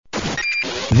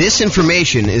This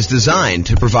information is designed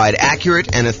to provide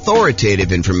accurate and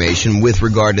authoritative information with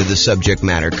regard to the subject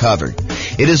matter covered.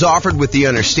 It is offered with the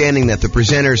understanding that the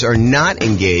presenters are not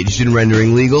engaged in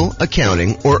rendering legal,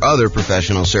 accounting, or other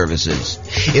professional services.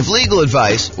 If legal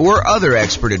advice or other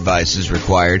expert advice is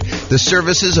required, the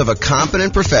services of a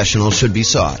competent professional should be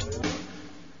sought.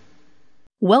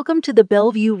 Welcome to the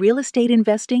Bellevue Real Estate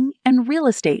Investing and Real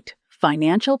Estate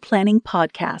Financial Planning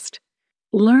Podcast.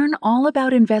 Learn all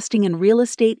about investing in real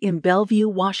estate in Bellevue,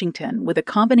 Washington, with a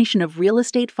combination of real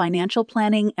estate financial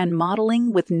planning and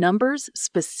modeling with numbers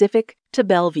specific to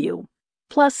Bellevue,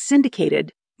 plus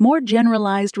syndicated, more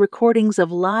generalized recordings of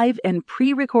live and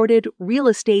pre-recorded real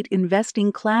estate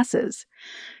investing classes,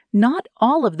 not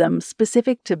all of them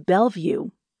specific to Bellevue.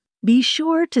 Be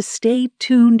sure to stay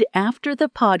tuned after the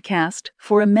podcast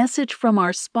for a message from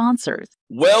our sponsors.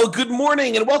 Well, good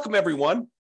morning and welcome, everyone.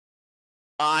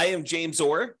 I am James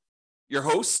Orr, your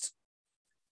host,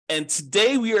 and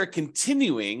today we are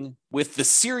continuing with the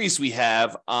series we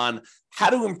have on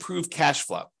how to improve cash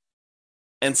flow.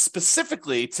 And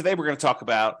specifically, today we're going to talk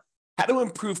about how to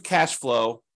improve cash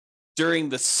flow during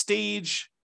the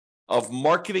stage of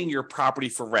marketing your property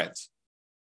for rent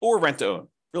or rent to own.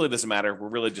 Really doesn't matter. We're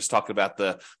really just talking about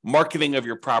the marketing of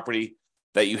your property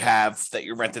that you have that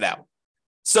you're rented out.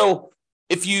 So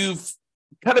if you've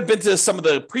kind of been to some of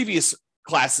the previous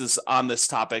classes on this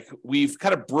topic, we've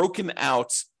kind of broken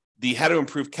out the how to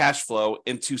improve cash flow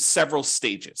into several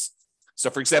stages.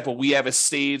 So for example, we have a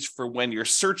stage for when you're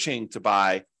searching to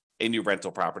buy a new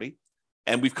rental property.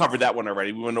 And we've covered that one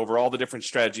already. We went over all the different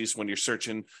strategies when you're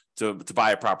searching to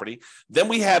buy a property. Then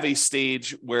we have a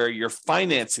stage where you're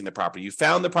financing the property. You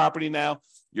found the property now,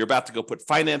 you're about to go put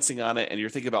financing on it, and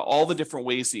you're thinking about all the different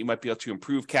ways that you might be able to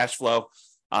improve cash flow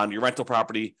on your rental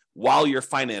property while you're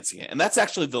financing it. And that's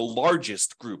actually the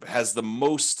largest group. It has the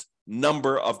most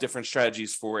number of different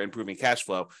strategies for improving cash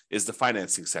flow is the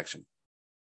financing section.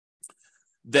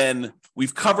 Then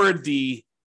we've covered the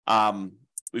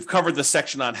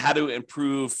section on how to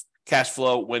improve cash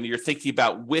flow when you're thinking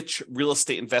about which real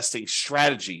estate investing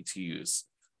strategy to use,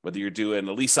 whether you're doing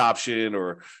a lease option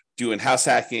or doing house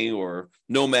hacking or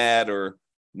nomad or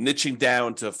niching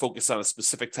down to focus on a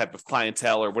specific type of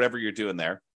clientele or whatever you're doing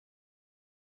there.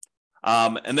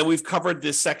 And then we've covered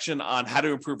this section on how to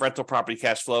improve rental property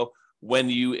cash flow when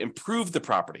you improve the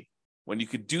property, when you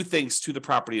could do things to the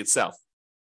property itself.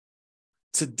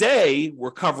 Today,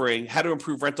 we're covering how to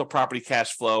improve rental property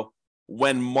cash flow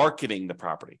when marketing the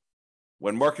property.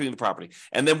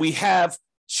 And then we have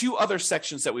two other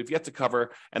sections that we've yet to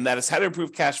cover, and that is how to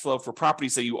improve cash flow for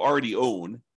properties that you already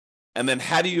own, and then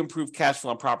how do you improve cash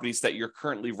flow on properties that you're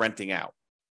currently renting out.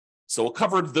 So we'll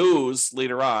cover those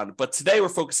later on, but today we're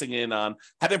focusing in on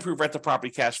how to improve rental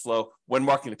property cash flow when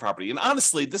marketing the property. And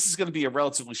honestly, this is going to be a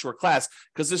relatively short class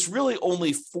because there's really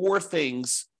only 4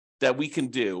 things that we can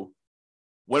do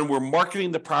when we're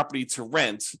marketing the property to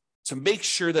rent to make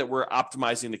sure that we're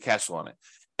optimizing the cash flow on it.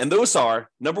 And those are,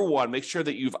 number 1, make sure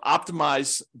that you've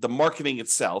optimized the marketing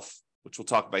itself, which we'll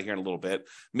talk about here in a little bit.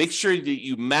 Make sure that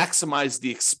you maximize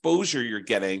the exposure you're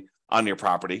getting on your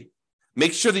property.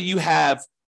 Make sure that you have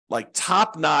like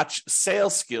top-notch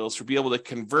sales skills to be able to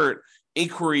convert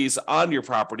inquiries on your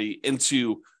property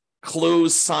into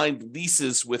closed signed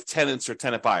leases with tenants or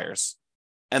tenant buyers.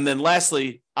 And then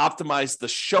lastly, optimize the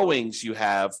showings you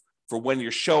have for when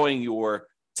you're showing your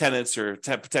tenants or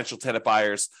potential tenant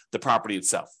buyers the property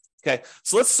itself. Okay,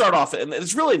 so let's start off, and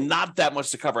there's really not that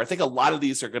much to cover. I think a lot of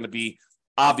these are going to be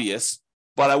obvious,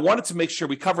 but I wanted to make sure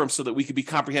we cover them so that we could be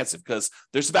comprehensive because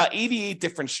there's about 88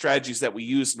 different strategies that we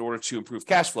use in order to improve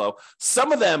cash flow.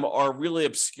 Some of them are really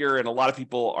obscure and a lot of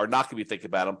people are not going to be thinking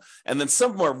about them. And then some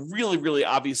of them are really, really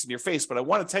obvious in your face, but I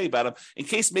want to tell you about them in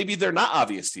case maybe they're not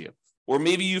obvious to you, or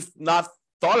maybe you've not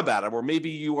thought about them, or maybe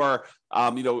you are,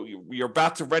 you're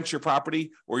about to rent your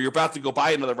property or you're about to go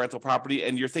buy another rental property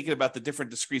and you're thinking about the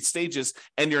different discrete stages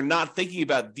and you're not thinking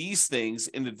about these things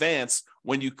in advance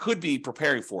when you could be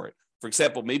preparing for it. For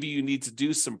example, maybe you need to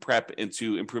do some prep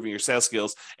into improving your sales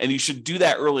skills, and you should do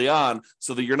that early on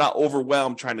so that you're not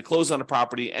overwhelmed trying to close on a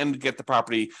property and get the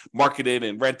property marketed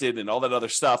and rented and all that other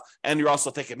stuff. And you're also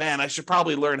thinking, man, I should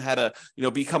probably learn how to,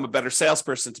 become a better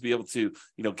salesperson to be able to,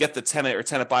 get the tenant or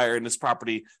tenant buyer in this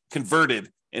property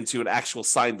converted into an actual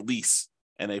signed lease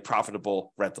and a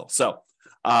profitable rental. So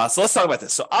let's talk about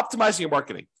this. So optimizing your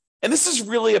marketing. And this is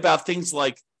really about things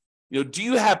like, do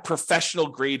you have professional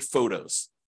grade photos?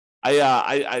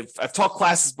 I've taught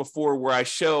classes before where I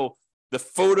show the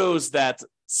photos that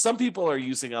some people are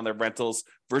using on their rentals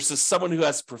versus someone who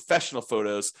has professional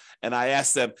photos. And I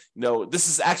ask them, this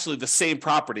is actually the same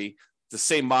property the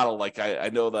same model. Like I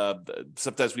know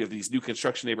sometimes we have these new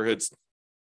construction neighborhoods,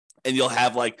 and you'll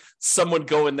have like someone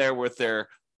go in there with their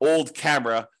old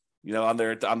camera, on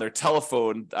their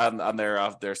telephone, on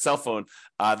their cell phone,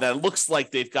 that looks like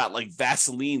they've got like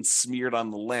Vaseline smeared on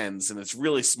the lens, and it's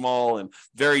really small and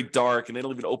very dark, and they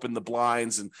don't even open the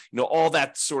blinds, and all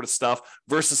that sort of stuff,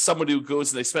 versus someone who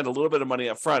goes and they spend a little bit of money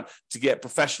up front to get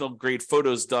professional grade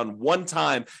photos done one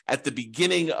time at the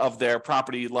beginning of their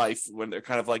property life, when they're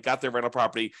kind of like got their rental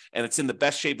property and it's in the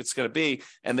best shape it's going to be,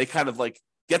 and they kind of like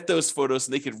get those photos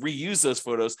and they could reuse those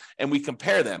photos, and we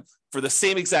compare them for the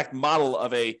same exact model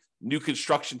of a new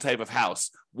construction type of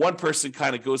house. One person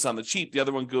kind of goes on the cheap, the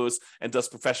other one goes and does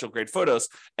professional grade photos.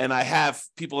 And I have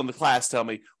people in the class tell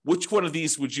me, which one of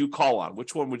these would you call on?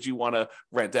 Which one would you want to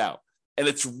rent out? And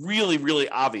it's really, really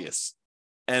obvious.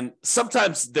 And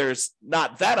sometimes there's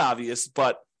not that obvious,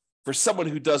 but for someone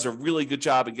who does a really good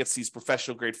job and gets these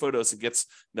professional grade photos and gets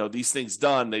these things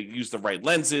done, they use the right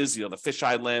lenses, the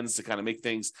fisheye lens to kind of make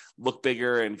things look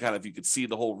bigger, and kind of you could see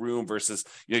the whole room, versus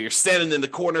you're standing in the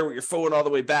corner with your phone all the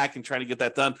way back and trying to get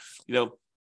that done.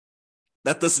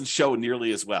 That doesn't show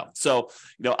nearly as well. So,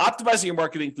 optimizing your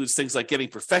marketing includes things like getting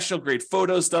professional grade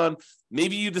photos done.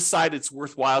 Maybe you decide it's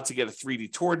worthwhile to get a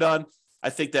 3D tour done. I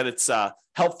think that it's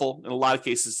helpful in a lot of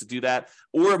cases to do that.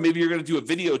 Or maybe you're going to do a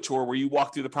video tour where you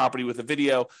walk through the property with a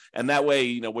video. And that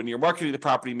way, when you're marketing the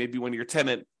property, maybe when your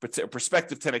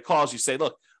prospective tenant calls, you say,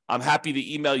 look, I'm happy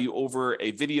to email you over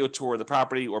a video tour of the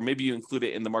property, or maybe you include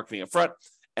it in the marketing up front,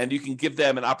 and you can give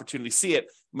them an opportunity to see it.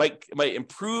 Might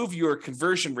improve your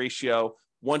conversion ratio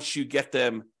once you get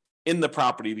them in the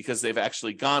property, because they've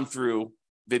actually gone through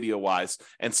video-wise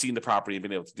and seen the property and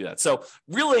been able to do that. So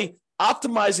really,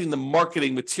 optimizing the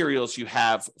marketing materials you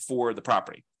have for the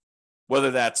property,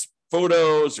 whether that's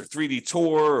photos or 3D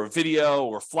tour or video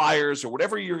or flyers or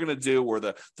whatever you're going to do, or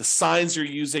the signs you're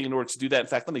using in order to do that. In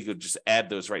fact, let me go just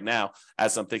add those right now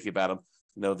as I'm thinking about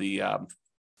them. The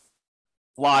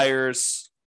flyers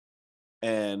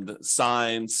and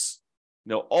signs,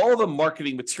 all the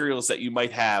marketing materials that you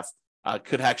might have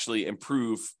could actually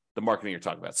improve the marketing you're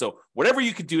talking about. So whatever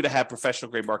you could do to have professional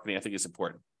grade marketing, I think is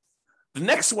important. The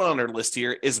next one on our list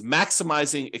here is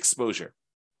maximizing exposure.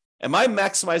 Am I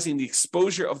maximizing the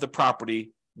exposure of the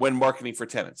property when marketing for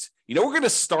tenants? We're going to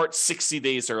start 60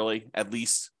 days early, at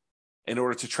least, in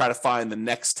order to try to find the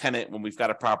next tenant when we've got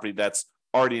a property that's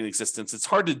already in existence. It's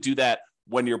hard to do that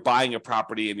when you're buying a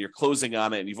property and you're closing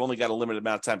on it, and you've only got a limited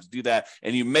amount of time to do that,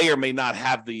 and you may or may not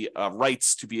have the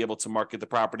rights to be able to market the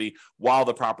property while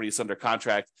the property is under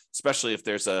contract, especially if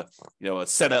there's a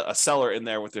seller in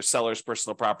there with their seller's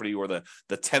personal property, or the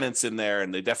tenants in there,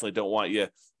 and they definitely don't want you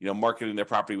marketing their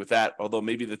property with that, although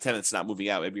maybe the tenant's not moving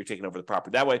out, maybe you're taking over the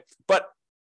property that way. But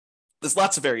there's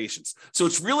lots of variations. So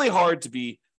it's really hard to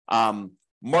be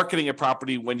marketing a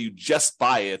property when you just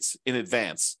buy it in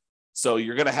advance. So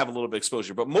you're going to have a little bit of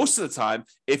exposure. But most of the time,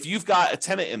 if you've got a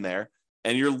tenant in there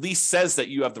and your lease says that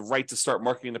you have the right to start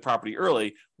marketing the property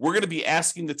early, we're going to be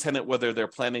asking the tenant whether they're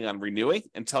planning on renewing,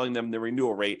 and telling them the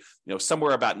renewal rate,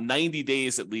 somewhere about 90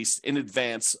 days at least in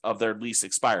advance of their lease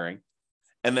expiring.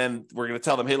 And then we're going to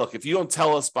tell them, hey, look, if you don't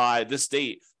tell us by this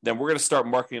date, then we're going to start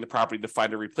marketing the property to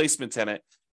find a replacement tenant.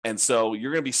 And so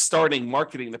you're going to be starting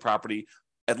marketing the property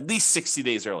at least 60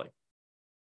 days early.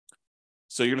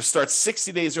 So you're going to start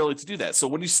 60 days early to do that. So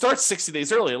when you start 60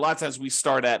 days early, a lot of times we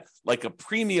start at like a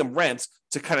premium rent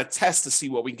to kind of test to see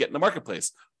what we can get in the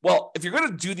marketplace. Well, if you're going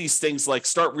to do these things like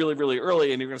start really, really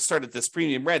early, and you're going to start at this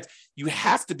premium rent, you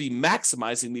have to be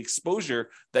maximizing the exposure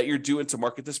that you're doing to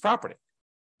market this property,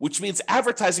 which means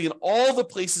advertising in all the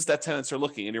places that tenants are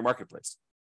looking in your marketplace.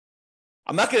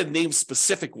 I'm not going to name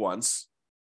specific ones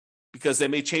because they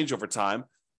may change over time.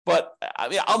 But I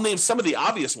mean, I'll name some of the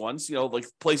obvious ones, like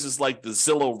places like the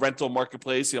Zillow rental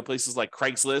marketplace, places like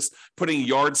Craigslist, putting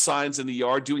yard signs in the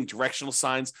yard, doing directional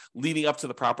signs leading up to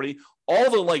the property,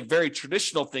 all the like very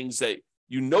traditional things that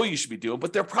you should be doing.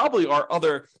 But there probably are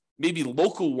other maybe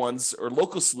local ones or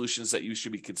local solutions that you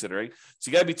should be considering.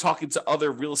 So you got to be talking to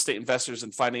other real estate investors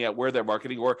and finding out where they're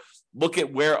marketing, or look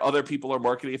at where other people are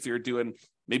marketing. If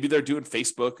maybe they're doing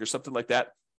Facebook or something like that.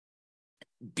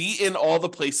 Be in all the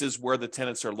places where the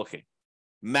tenants are looking.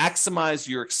 Maximize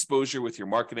your exposure with your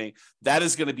marketing. That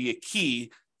is going to be a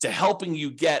key to helping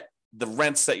you get the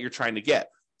rents that you're trying to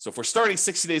get. So if we're starting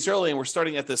 60 days early and we're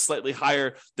starting at this slightly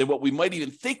higher than what we might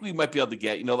even think we might be able to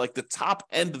get, like the top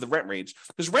end of the rent range,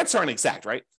 because rents aren't exact,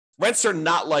 right? Rents are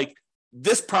not like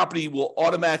this property will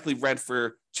automatically rent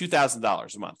for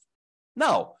 $2,000 a month.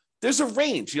 No, there's a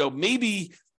range.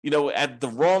 Maybe, at the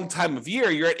wrong time of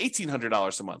year, you're at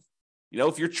 $1,800 a month.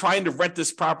 If you're trying to rent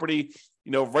this property,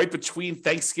 right between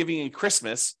Thanksgiving and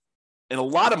Christmas, in a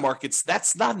lot of markets,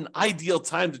 that's not an ideal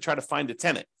time to try to find a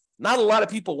tenant. Not a lot of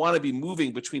people want to be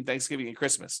moving between Thanksgiving and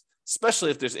Christmas,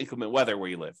 especially if there's inclement weather where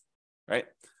you live, right?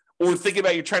 Or thinking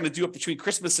about you're trying to do it between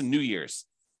Christmas and New Year's.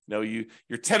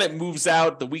 Your tenant moves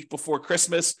out the week before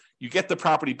Christmas, you get the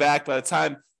property back. By the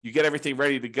time you get everything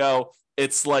ready to go,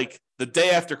 it's like the day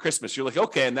after Christmas. You're like,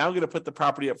 okay, now I'm going to put the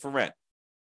property up for rent.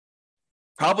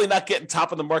 Probably not getting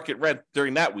top of the market rent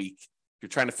during that week. You're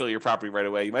trying to fill your property right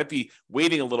away. You might be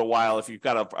waiting a little while if you've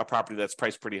got a property that's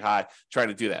priced pretty high, trying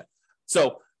to do that.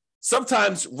 So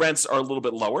sometimes rents are a little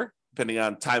bit lower, depending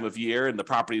on time of year and the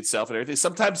property itself and everything.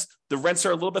 Sometimes the rents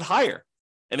are a little bit higher.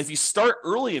 And if you start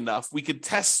early enough, we could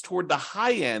test toward the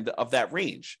high end of that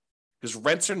range, because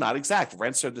rents are not exact.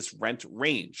 Rents are this rent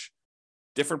range.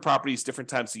 Different properties, different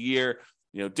times of year,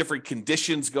 different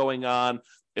conditions going on.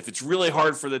 If it's really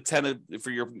hard for the tenant, for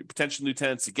your potential new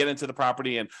tenants to get into the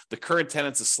property, and the current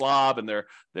tenant's a slob, and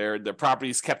their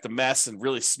property's kept a mess and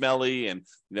really smelly, and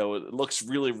it looks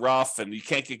really rough, and you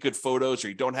can't get good photos, or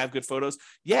you don't have good photos,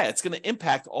 it's going to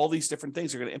impact all these different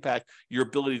things. Are going to impact your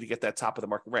ability to get that top of the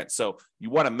market rent. So you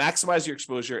want to maximize your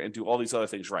exposure and do all these other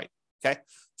things right. Okay,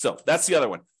 so that's the other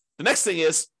one. The next thing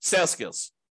is sales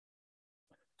skills.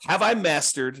 Have I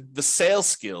mastered the sales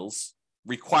skills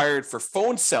required for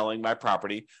phone selling my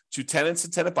property to tenants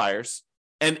and tenant buyers,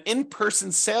 and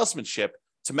in-person salesmanship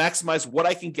to maximize what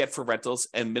I can get for rentals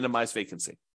and minimize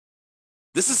vacancy?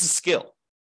 This is a skill.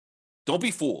 Don't be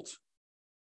fooled.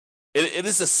 It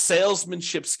is a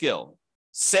salesmanship skill.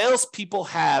 Salespeople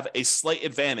have a slight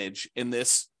advantage in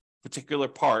this particular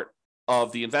part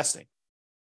of the investing,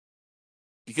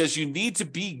 because you need to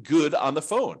be good on the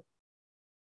phone.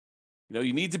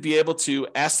 You need to be able to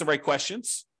ask the right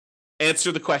questions,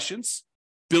 answer the questions,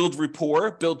 build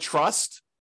rapport, build trust,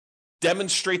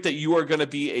 demonstrate that you are going to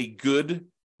be a good,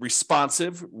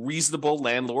 responsive, reasonable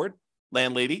landlord,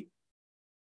 landlady.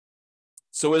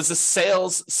 So it's a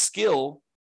sales skill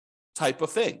type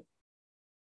of thing.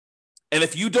 And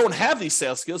if you don't have these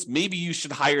sales skills, maybe you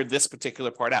should hire this particular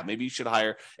part out. Maybe you should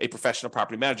hire a professional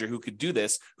property manager who could do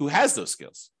this, who has those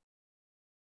skills.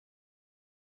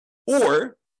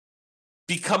 Or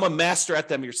become a master at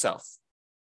them yourself.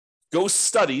 Go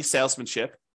study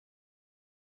salesmanship.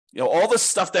 All the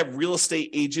stuff that real estate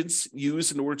agents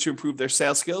use in order to improve their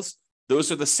sales skills,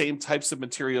 those are the same types of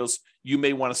materials you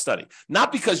may want to study.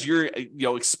 Not because you're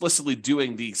explicitly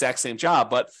doing the exact same job,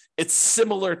 but it's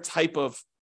similar type of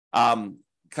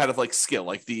kind of like skill,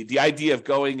 like the idea of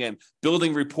going and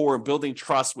building rapport and building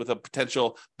trust with a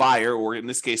potential buyer, or in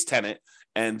this case, tenant,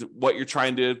 and what you're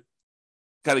trying to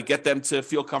kind of get them to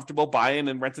feel comfortable buying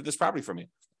and renting this property from you,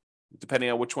 depending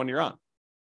on which one you're on.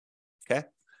 Okay.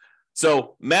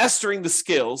 So mastering the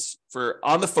skills for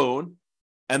on the phone,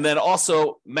 and then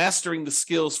also mastering the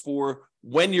skills for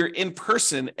when you're in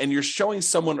person and you're showing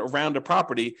someone around a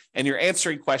property and you're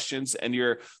answering questions and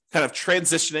you're kind of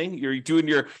transitioning, you're doing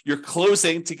your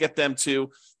closing to get them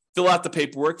to fill out the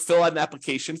paperwork, fill out an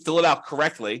application, fill it out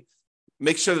correctly,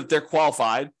 make sure that they're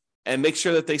qualified, and make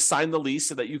sure that they sign the lease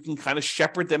so that you can kind of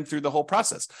shepherd them through the whole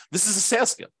process. This is a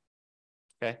sales skill.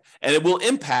 Okay. And it will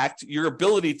impact your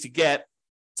ability to get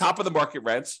top of the market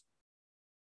rent,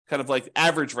 kind of like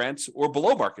average rent, or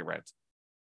below market rent,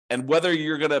 and whether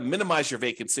you're going to minimize your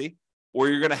vacancy or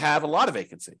you're going to have a lot of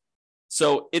vacancy.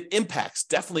 So it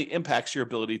definitely impacts your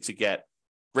ability to get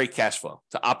great cash flow,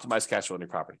 to optimize cash flow in your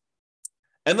property.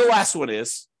 And the last one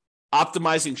is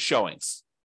optimizing showings.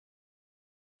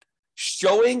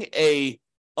 Showing a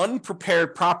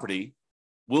unprepared property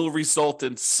will result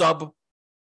in subpar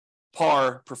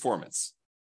performance.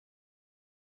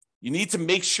 You need to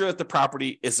make sure that the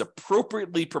property is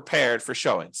appropriately prepared for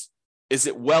showings. Is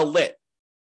it well lit?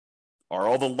 Are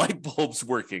all the light bulbs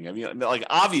working? I mean, like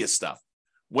obvious stuff.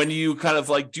 When you kind of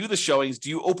like do the showings,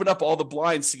 do you open up all the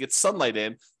blinds to get sunlight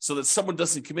in so that someone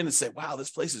doesn't come in and say, wow,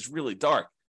 this place is really dark?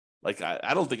 Like,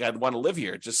 I don't think I'd want to live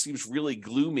here. It just seems really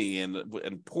gloomy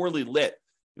and poorly lit.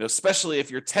 Especially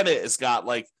if your tenant has got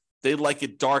like, they like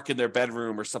it dark in their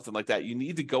bedroom or something like that. You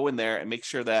need to go in there and make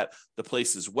sure that the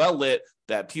place is well lit,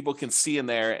 that people can see in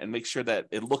there, and make sure that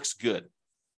it looks good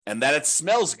and that it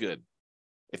smells good.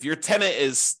 If your tenant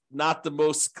is not the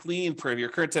most clean, if your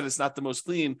current tenant is not the most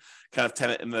clean kind of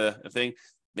tenant in the thing,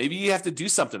 maybe you have to do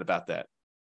something about that.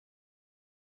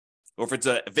 Or if it's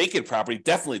a vacant property,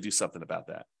 definitely do something about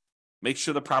that. Make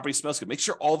sure the property smells good. Make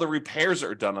sure all the repairs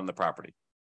are done on the property.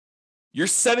 You're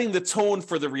setting the tone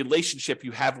for the relationship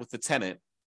you have with the tenant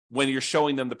when you're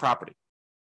showing them the property.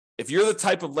 If you're the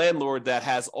type of landlord that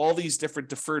has all these different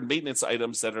deferred maintenance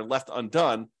items that are left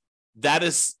undone, that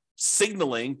is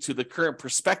signaling to the current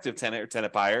prospective tenant or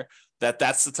tenant buyer that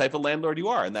that's the type of landlord you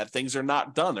are and that things are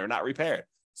not done, they're not repaired.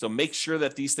 So make sure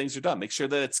that these things are done. Make sure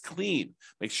that it's clean.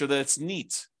 Make sure that it's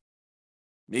neat.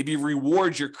 Maybe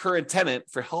reward your current tenant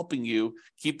for helping you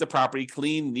keep the property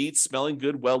clean, neat, smelling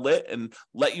good, well lit, and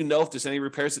let you know if there's any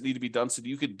repairs that need to be done so that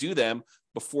you could do them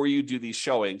before you do these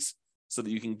showings so that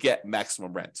you can get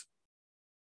maximum rent.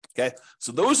 Okay,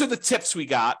 so those are the tips we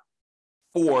got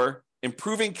for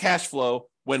improving cash flow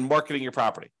when marketing your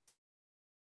property.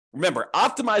 Remember,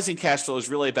 optimizing cash flow is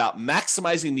really about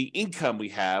maximizing the income we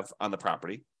have on the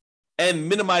property and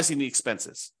minimizing the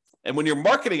expenses. And when you're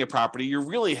marketing a property, you're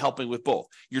really helping with both.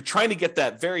 You're trying to get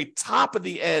that very top of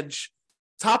the edge,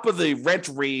 top of the rent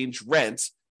range rent,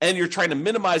 and you're trying to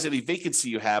minimize any vacancy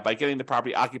you have by getting the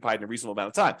property occupied in a reasonable amount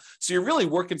of time. So you're really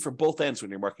working for both ends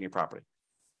when you're marketing your property.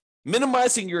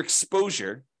 Minimizing your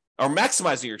exposure, or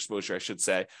maximizing your exposure, I should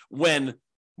say, when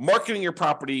marketing your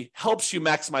property helps you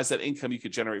maximize that income you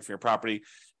could generate from your property.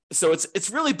 So it's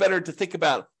really better to think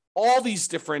about all these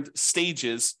different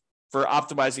stages for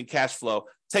optimizing cash flow.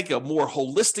 Take a more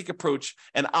holistic approach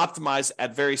and optimize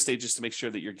at various stages to make sure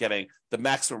that you're getting the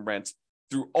maximum rent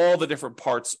through all the different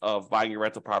parts of buying your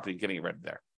rental property and getting it rented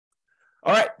there.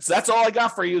 All right, so that's all I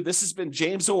got for you. This has been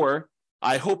James Orr.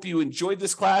 I hope you enjoyed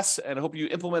this class and I hope you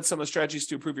implement some of the strategies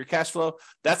to improve your cash flow.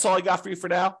 That's all I got for you for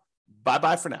now.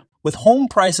 Bye-bye for now. With home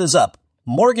prices up,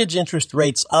 mortgage interest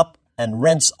rates up, and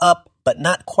rents up, but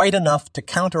not quite enough to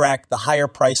counteract the higher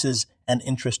prices and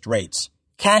interest rates,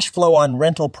 cash flow on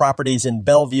rental properties in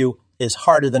Bellevue is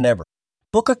harder than ever.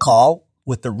 Book a call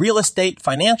with the Real Estate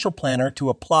Financial Planner to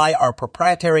apply our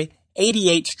proprietary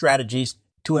 88 strategies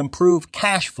to improve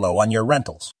cash flow on your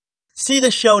rentals. See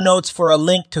the show notes for a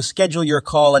link to schedule your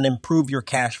call and improve your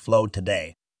cash flow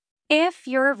today. If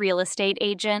you're a real estate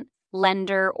agent,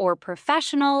 lender, or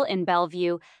professional in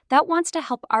Bellevue that wants to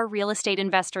help our real estate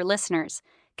investor listeners,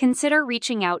 consider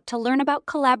reaching out to learn about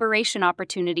collaboration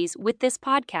opportunities with this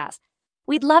podcast.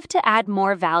 We'd love to add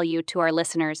more value to our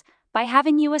listeners by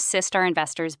having you assist our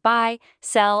investors buy,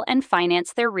 sell, and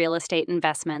finance their real estate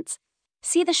investments.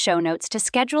 See the show notes to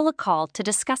schedule a call to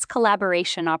discuss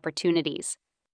collaboration opportunities.